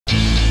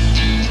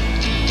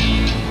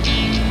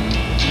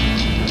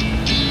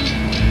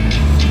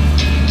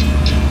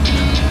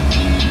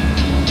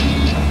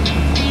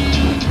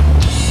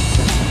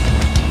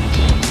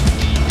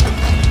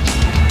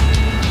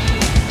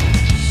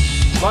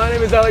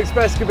is Alex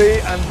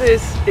Pescaby and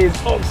this is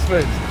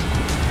Oxford.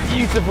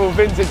 Beautiful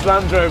vintage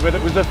Land Rover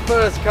that was the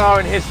first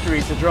car in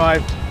history to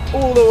drive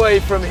all the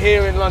way from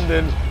here in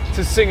London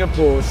to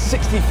Singapore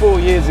 64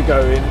 years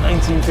ago in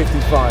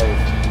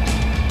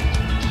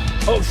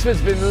 1955.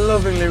 Oxford's been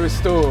lovingly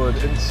restored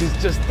and she's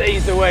just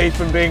days away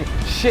from being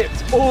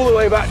shipped all the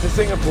way back to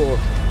Singapore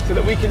so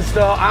that we can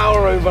start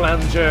our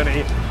overland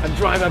journey and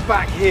drive her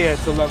back here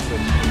to London.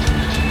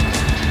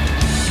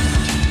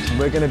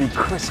 We're going to be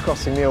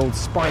crisscrossing the old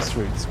spice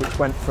routes which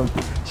went from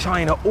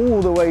China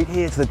all the way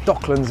here to the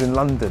Docklands in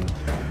London.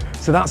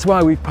 So that's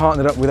why we've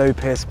partnered up with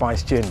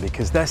Opihr Gin,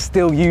 because they're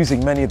still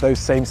using many of those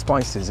same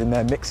spices in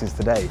their mixes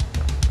today.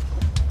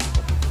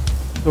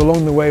 So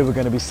along the way we're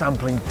going to be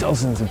sampling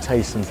dozens of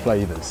tastes and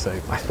flavours, so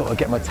I thought I'd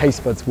get my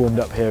taste buds warmed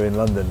up here in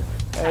London.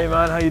 Hey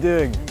man, how you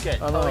doing? Good,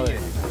 how are you?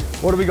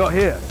 What have we got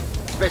here?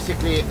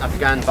 Basically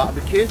Afghan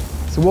barbecue.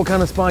 So what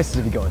kind of spices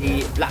have you got?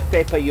 The black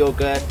pepper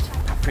yogurt,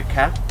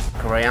 paprika,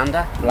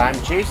 coriander, lime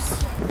juice.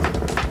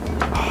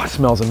 Oh, it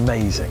smells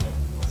amazing.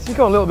 So you've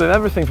got a little bit of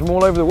everything from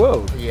all over the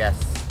world. Yes.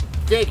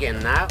 Dig in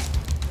now.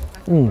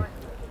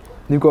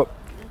 You've got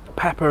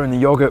pepper and the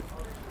yogurt,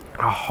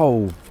 a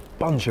whole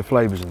bunch of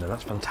flavours in there.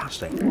 That's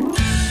fantastic.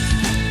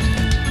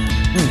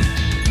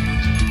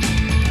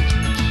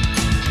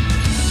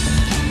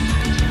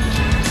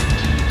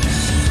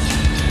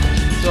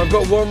 So I've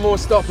got one more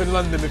stop in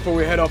London before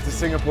we head off to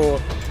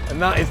Singapore,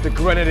 and that is the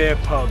Grenadier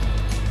pub.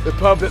 The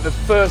pub that the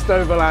first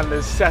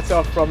overlanders set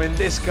off from in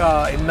this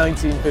car in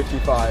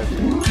 1955.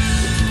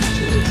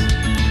 Cheers.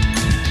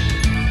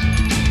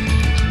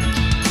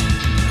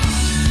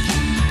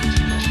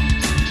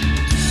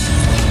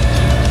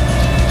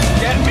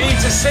 Get me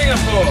to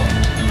Singapore!